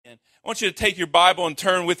I want you to take your Bible and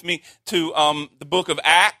turn with me to the book of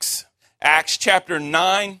Acts, Acts chapter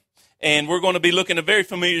 9. And we're going to be looking at a very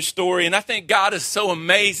familiar story. And I think God is so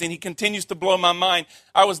amazing. He continues to blow my mind.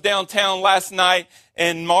 I was downtown last night,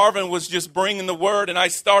 and Marvin was just bringing the word. And I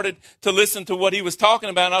started to listen to what he was talking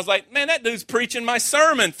about. And I was like, man, that dude's preaching my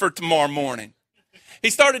sermon for tomorrow morning. He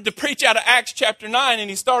started to preach out of Acts chapter 9, and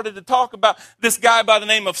he started to talk about this guy by the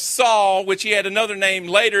name of Saul, which he had another name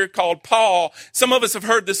later called Paul. Some of us have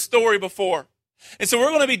heard this story before. And so we're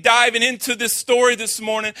going to be diving into this story this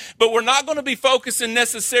morning, but we're not going to be focusing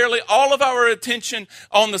necessarily all of our attention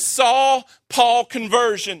on the Saul-Paul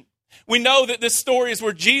conversion. We know that this story is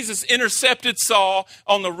where Jesus intercepted Saul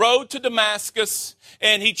on the road to Damascus,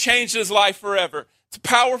 and he changed his life forever. It's a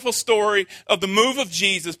powerful story of the move of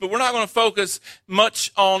Jesus, but we're not going to focus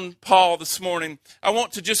much on Paul this morning. I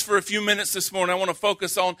want to, just for a few minutes this morning, I want to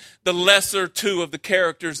focus on the lesser two of the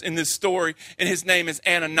characters in this story, and his name is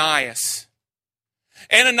Ananias.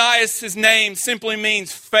 Ananias, his name simply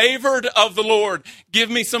means favored of the Lord. Give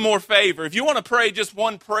me some more favor. If you want to pray just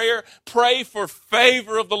one prayer, pray for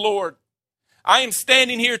favor of the Lord. I am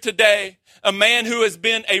standing here today, a man who has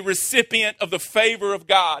been a recipient of the favor of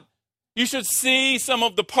God. You should see some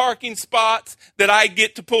of the parking spots that I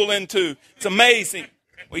get to pull into. It's amazing.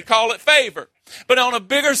 We call it favor. But on a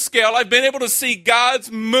bigger scale, I've been able to see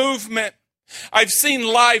God's movement. I've seen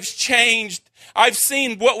lives changed. I've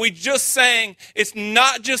seen what we just sang. It's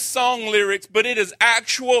not just song lyrics, but it is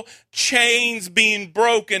actual chains being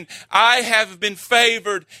broken. I have been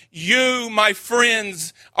favored. You, my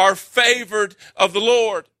friends, are favored of the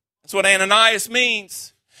Lord. That's what Ananias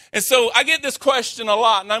means. And so I get this question a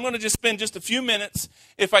lot, and I'm going to just spend just a few minutes,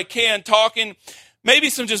 if I can, talking maybe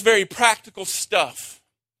some just very practical stuff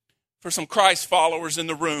for some Christ followers in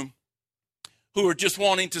the room who are just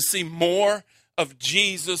wanting to see more of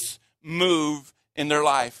Jesus move in their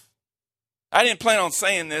life. I didn't plan on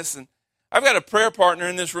saying this, and I've got a prayer partner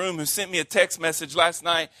in this room who sent me a text message last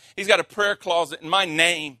night. He's got a prayer closet, and my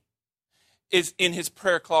name is in his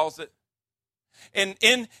prayer closet. And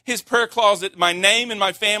in his prayer closet, my name and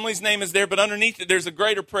my family's name is there, but underneath it, there's a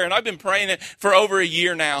greater prayer, and I've been praying it for over a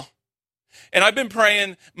year now. And I've been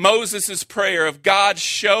praying Moses' prayer of, God,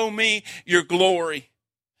 show me your glory.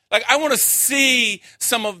 Like, I want to see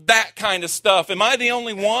some of that kind of stuff. Am I the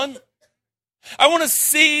only one? I want to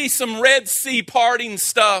see some Red Sea parting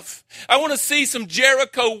stuff. I want to see some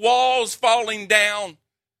Jericho walls falling down.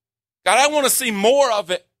 God, I want to see more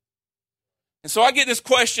of it. And so I get this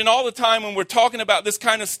question all the time when we're talking about this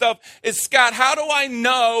kind of stuff. Is, Scott, how do I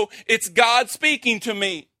know it's God speaking to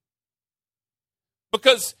me?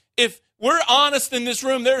 Because if we're honest in this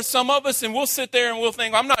room, there are some of us, and we'll sit there and we'll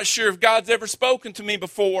think, I'm not sure if God's ever spoken to me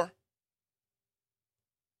before.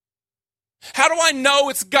 How do I know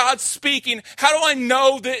it's God speaking? How do I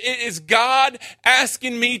know that it is God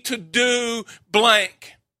asking me to do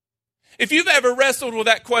blank? If you've ever wrestled with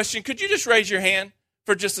that question, could you just raise your hand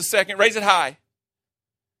for just a second? Raise it high.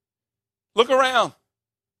 Look around.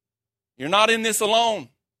 You're not in this alone.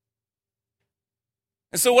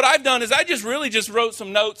 And so what I've done is I just wrote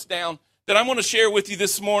some notes down that I want to share with you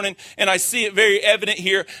this morning, and I see it very evident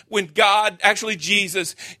here when God, actually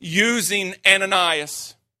Jesus, using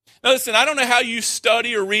Ananias. Now listen, I don't know how you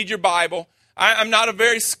study or read your Bible. I'm not a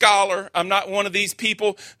very scholar. I'm not one of these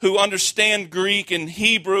people who understand Greek and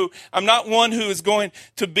Hebrew. I'm not one who is going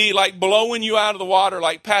to be like blowing you out of the water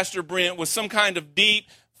like Pastor Brent with some kind of deep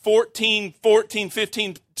 15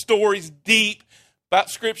 stories deep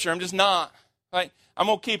about Scripture. I'm just not. Like, I'm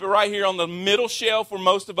going to keep it right here on the middle shelf where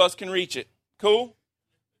most of us can reach it. Cool?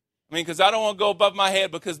 I mean, because I don't want to go above my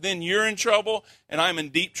head, because then you're in trouble and I'm in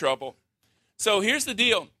deep trouble. So here's the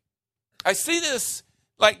deal. I see this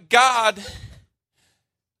like God,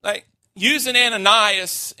 like using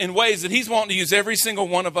Ananias in ways that he's wanting to use every single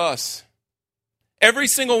one of us. Every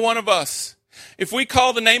single one of us. If we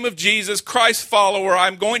call the name of Jesus, Christ follower,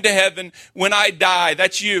 I'm going to heaven when I die.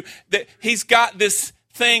 That's you. That he's got this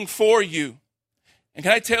thing for you. And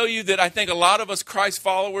can I tell you that I think a lot of us Christ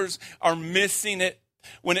followers are missing it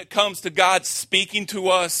when it comes to God speaking to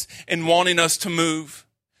us and wanting us to move.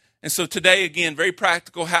 And so today, again, very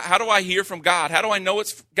practical. How do I hear from God? How do I know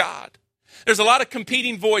it's God? There's a lot of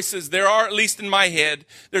competing voices. There are, at least in my head.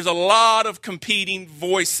 There's a lot of competing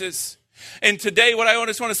voices. And today, what I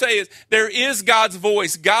just want to say is there is God's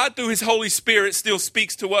voice. God, through his Holy Spirit, still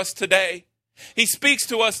speaks to us today. He speaks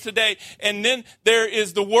to us today. And then there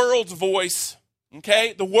is the world's voice.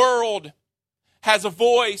 Okay? The world has a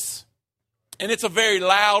voice, and it's a very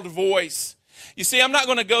loud voice. You see, I'm not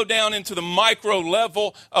going to go down into the micro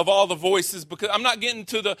level of all the voices because I'm not getting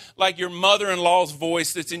to the, like your mother-in-law's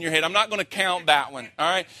voice that's in your head. I'm not going to count that one, all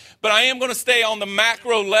right? But I am going to stay on the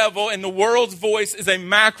macro level, and the world's voice is a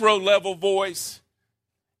macro level voice.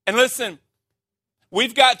 And listen,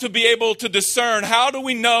 we've got to be able to discern, how do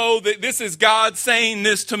we know that this is God saying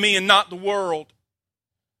this to me and not the world?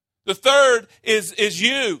 The third is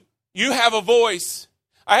you. You have a voice.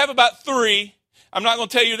 I have about 3. I'm not going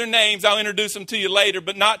to tell you their names. I'll introduce them to you later,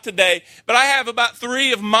 but not today. But I have about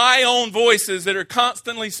 3 of my own voices that are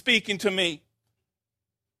constantly speaking to me.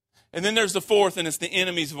 And then there's the 4th, and it's the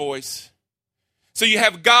enemy's voice. So you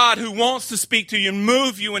have God who wants to speak to you and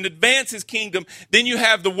move you and advance his kingdom. Then you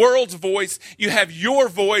have the world's voice, you have your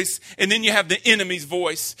voice, and then you have the enemy's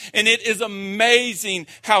voice. And it is amazing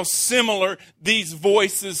how similar these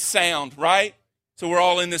voices sound, right? So we're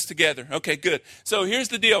all in this together. Okay, good. So here's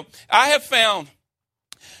the deal. I have found,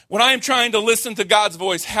 when I am trying to listen to God's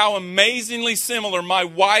voice, how amazingly similar my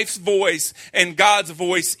wife's voice and God's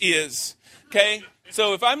voice is. Okay?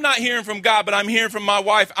 So if I'm not hearing from God, but I'm hearing from my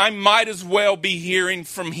wife, I might as well be hearing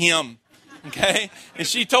from him. Okay? And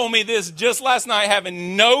she told me this just last night,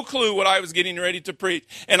 having no clue what I was getting ready to preach.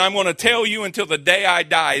 And I'm going to tell you until the day I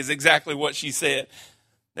die is exactly what she said.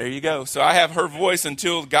 There you go. So I have her voice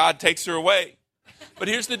until God takes her away. But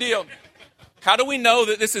here's the deal. How do we know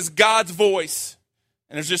that this is God's voice?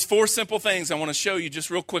 And there's just 4 simple things I want to show you just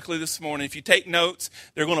real quickly this morning. If you take notes,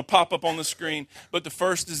 they're going to pop up on the screen. But the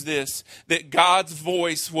first is this, that God's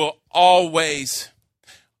voice will always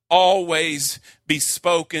be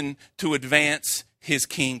spoken to advance his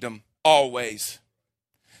kingdom. Always.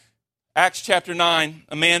 Acts chapter 9,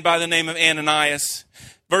 a man by the name of Ananias.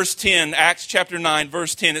 Verse 10, Acts chapter 9,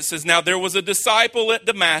 verse 10, it says, "Now there was a disciple at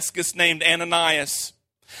Damascus named Ananias.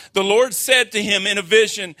 The Lord said to him in a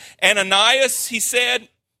vision, 'Ananias,' he said,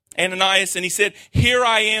 Ananias, and he said, 'Here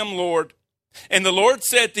I am, Lord.' And the Lord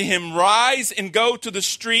said to him, 'Rise and go to the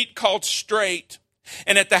street called Straight,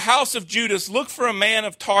 and at the house of Judas look for a man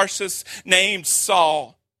of Tarsus named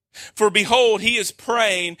Saul. For behold, he is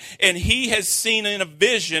praying, and he has seen in a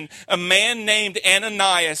vision a man named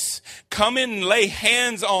Ananias come in and lay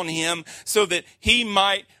hands on him so that he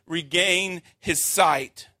might regain his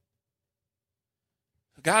sight.'"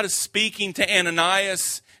 God is speaking to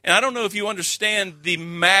Ananias, and I don't know if you understand the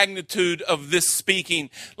magnitude of this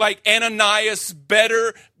speaking. Like, Ananias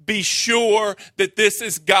better be sure that this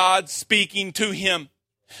is God speaking to him.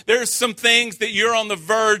 There's some things that you're on the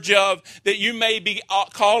verge of that you may be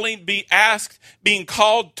being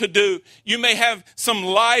called to do. You may have some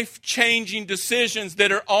life-changing decisions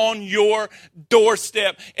that are on your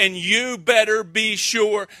doorstep, and you better be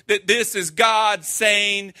sure that this is God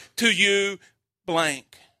saying to you, blank.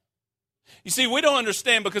 You see, we don't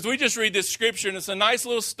understand because we just read this scripture and it's a nice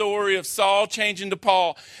little story of Saul changing to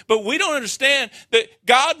Paul. But we don't understand that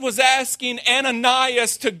God was asking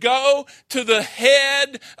Ananias to go to the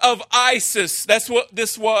head of ISIS. That's what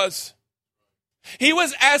this was. He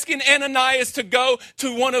was asking Ananias to go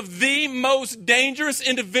to one of the most dangerous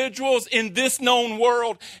individuals in this known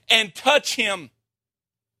world and touch him.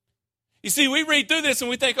 You see, we read through this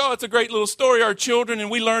and we think, oh, it's a great little story, our children,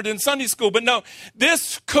 and we learned in Sunday school. But no,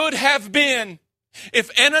 this could have been,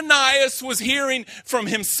 if Ananias was hearing from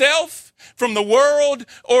himself, from the world,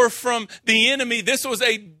 or from the enemy, this was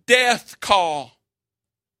a death call.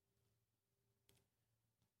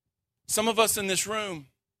 Some of us in this room,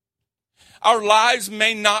 our lives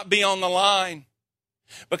may not be on the line.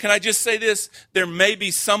 But can I just say this? There may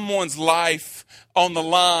be someone's life on the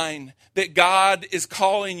line that God is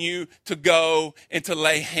calling you to go and to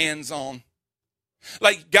lay hands on.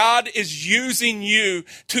 Like, God is using you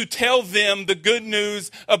to tell them the good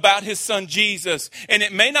news about his son Jesus. And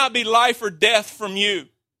it may not be life or death from you,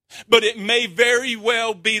 but it may very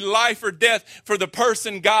well be life or death for the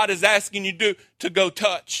person God is asking you to go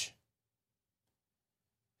touch.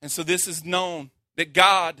 And so this is known, that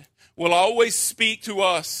God will always speak to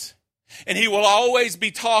us, and he will always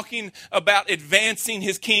be talking about advancing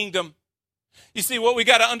his kingdom. You see, what we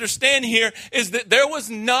got to understand here is that there was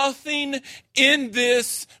nothing in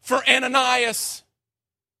this for Ananias.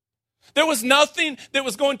 There was nothing that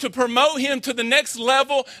was going to promote him to the next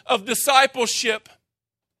level of discipleship.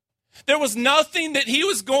 There was nothing that he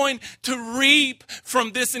was going to reap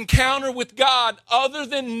from this encounter with God other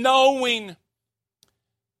than knowing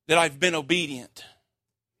that I've been obedient.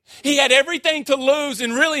 He had everything to lose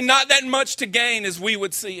and really not that much to gain as we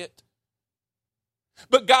would see it.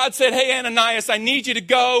 But God said, hey, Ananias, I need you to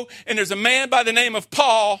go, and there's a man by the name of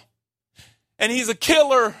Paul, and he's a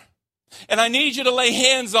killer, and I need you to lay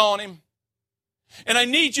hands on him. And I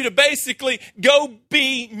need you to basically go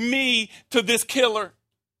be me to this killer.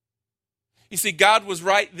 You see, God was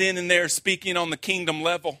right then and there speaking on the kingdom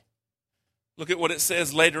level. Look at what it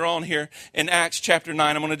says later on here in Acts chapter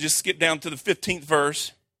 9. I'm going to just skip down to the 15th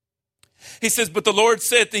verse. He says, but the Lord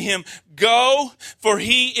said to him, go, for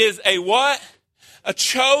he is a what? A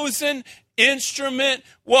chosen instrument,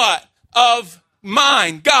 what? Of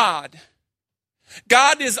mine, God.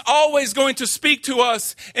 God is always going to speak to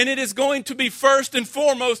us, and it is going to be first and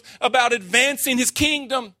foremost about advancing his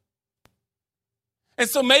kingdom. And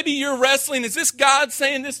so maybe you're wrestling, is this God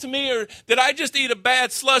saying this to me, or did I just eat a bad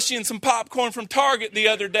slushie and some popcorn from Target the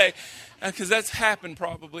other day? Because that's happened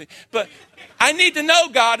probably. But I need to know,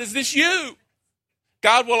 God, is this you?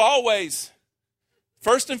 God will always,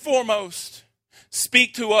 first and foremost,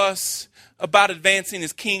 speak to us about advancing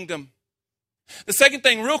his kingdom. The second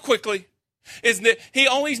thing, real quickly, is that he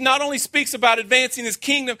not only speaks about advancing his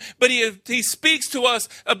kingdom, but he speaks to us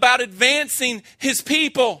about advancing his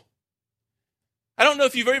people. I don't know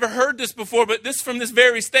if you've ever heard this before, but from this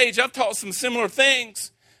very stage, I've taught some similar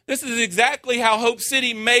things. This is exactly how Hope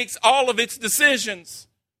City makes all of its decisions.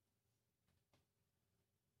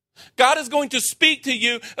 God is going to speak to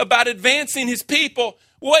you about advancing his people.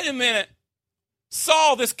 Wait a minute.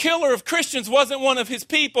 Saul, this killer of Christians, wasn't one of his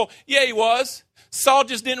people. Yeah, he was. Saul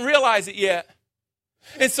just didn't realize it yet.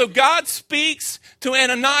 And so God speaks to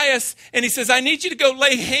Ananias and he says, I need you to go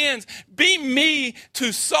lay hands. Be me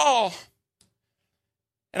to Saul.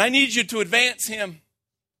 And I need you to advance him.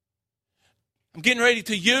 I'm getting ready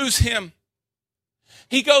to use him.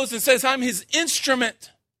 He goes and says, I'm his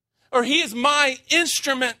instrument, or he is my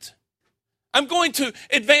instrument. I'm going to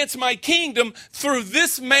advance my kingdom through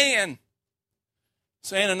this man.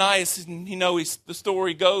 So Ananias, the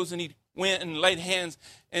story goes, and he went and laid hands,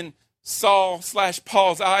 and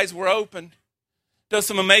Saul/Paul's eyes were opened. Does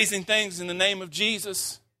some amazing things in the name of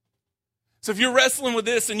Jesus. So if you're wrestling with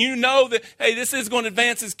this and you know that, hey, this is going to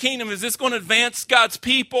advance his kingdom, is this going to advance God's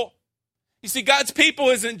people? You see, God's people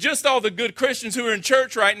isn't just all the good Christians who are in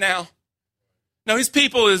church right now. No, his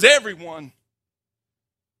people is everyone.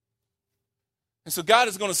 And so God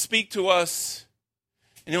is going to speak to us,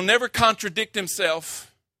 and he'll never contradict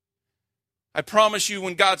himself. I promise you,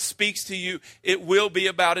 when God speaks to you, it will be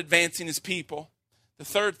about advancing his people. The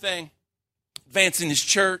third thing, advancing his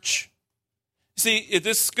church. See, if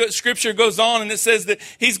this scripture goes on and it says that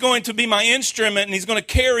he's going to be my instrument and he's going to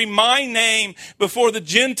carry my name before the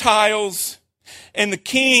Gentiles and the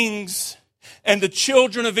kings and the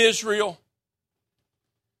children of Israel.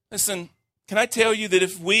 Listen, can I tell you that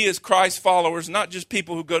if we as Christ followers, not just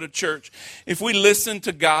people who go to church, if we listen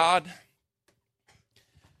to God,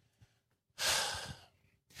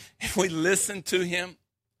 if we listen to him,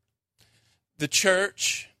 the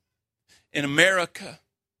church in America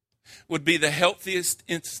would be the healthiest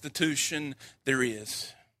institution there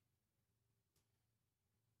is.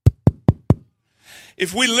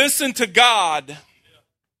 If we listen to God,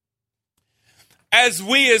 as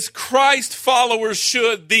we as Christ followers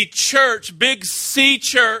should, the church, Big C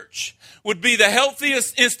Church, would be the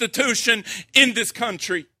healthiest institution in this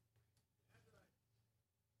country.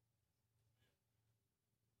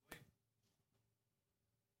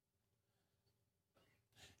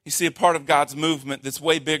 You see, a part of God's movement that's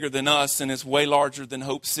way bigger than us and is way larger than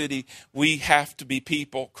Hope City, we have to be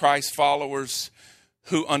people, Christ followers,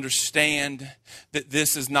 who understand that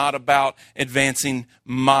this is not about advancing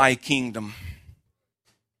my kingdom.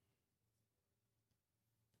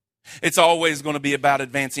 It's always going to be about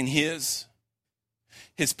advancing his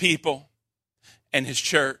people, and his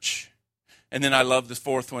church. And then I love the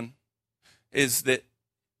fourth one, is that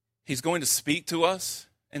he's going to speak to us,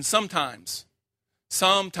 and sometimes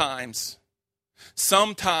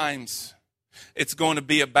it's going to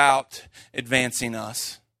be about advancing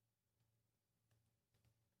us.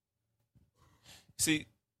 See,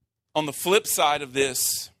 on the flip side of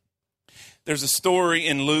this, there's a story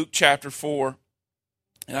in Luke chapter 4,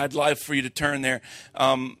 and I'd like for you to turn there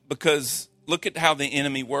because look at how the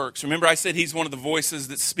enemy works. Remember I said he's one of the voices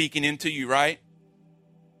that's speaking into you, right?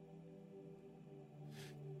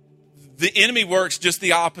 The enemy works just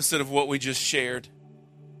the opposite of what we just shared.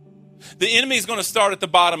 The enemy is going to start at the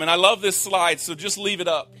bottom, and I love this slide, so just leave it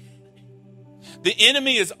up. The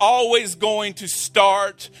enemy is always going to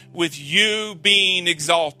start with you being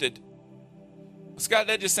exalted. Scott,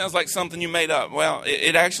 that just sounds like something you made up. Well,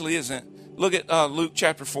 it actually isn't. Look at Luke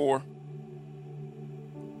chapter 4.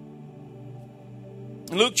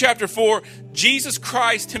 In Luke chapter 4, Jesus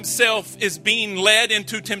Christ himself is being led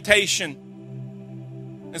into temptation.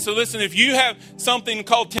 And so listen, if you have something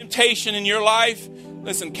called temptation in your life,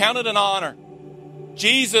 listen, count it an honor.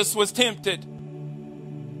 Jesus was tempted.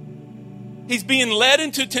 He's being led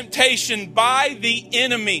into temptation by the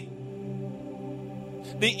enemy.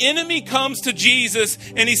 The enemy comes to Jesus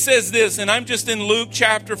and he says this, and I'm just in Luke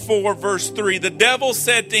chapter 4, verse 3. The devil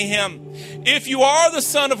said to him, "If you are the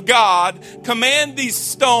Son of God, command these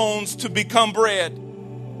stones to become bread."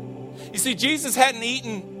 You see, Jesus hadn't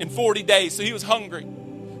eaten in 40 days, so he was hungry.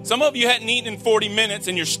 Some of you hadn't eaten in 40 minutes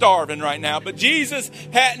and you're starving right now, but Jesus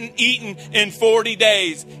hadn't eaten in 40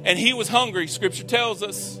 days and he was hungry. Scripture tells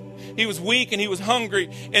us. He was weak and he was hungry.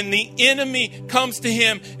 And the enemy comes to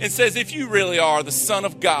him and says, "If you really are the Son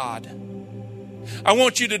of God, I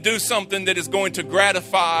want you to do something that is going to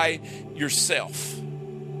gratify yourself."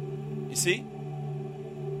 You see?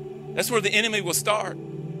 That's where the enemy will start.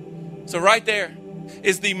 So right there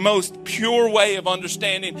is the most pure way of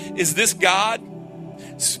understanding. Is this God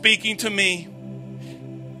speaking to me?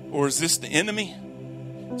 Or is this the enemy?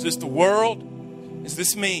 Is this the world? Is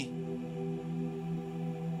this me?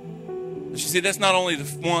 But you see, that's not only the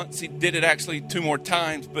once. He did it actually 2 more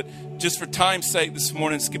times. But just for time's sake this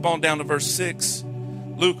morning, skip on down to verse 6.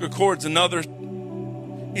 Luke records another.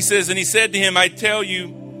 He says, "And he said to him, I tell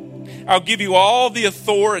you, I'll give you all the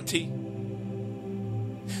authority."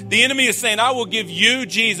 The enemy is saying, "I will give you,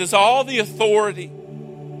 Jesus, all the authority."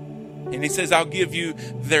 And he says, "I'll give you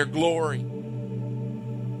their glory."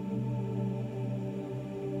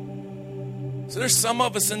 So there's some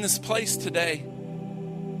of us in this place today.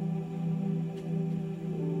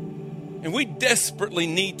 And we desperately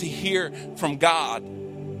need to hear from God.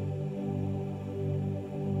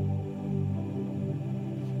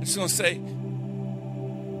 I'm just going to say,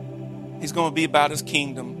 he's going to be about his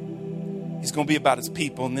kingdom. He's going to be about his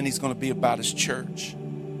people. And then he's going to be about his church.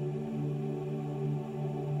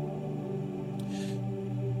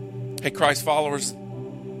 Hey, Christ followers,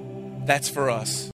 that's for us.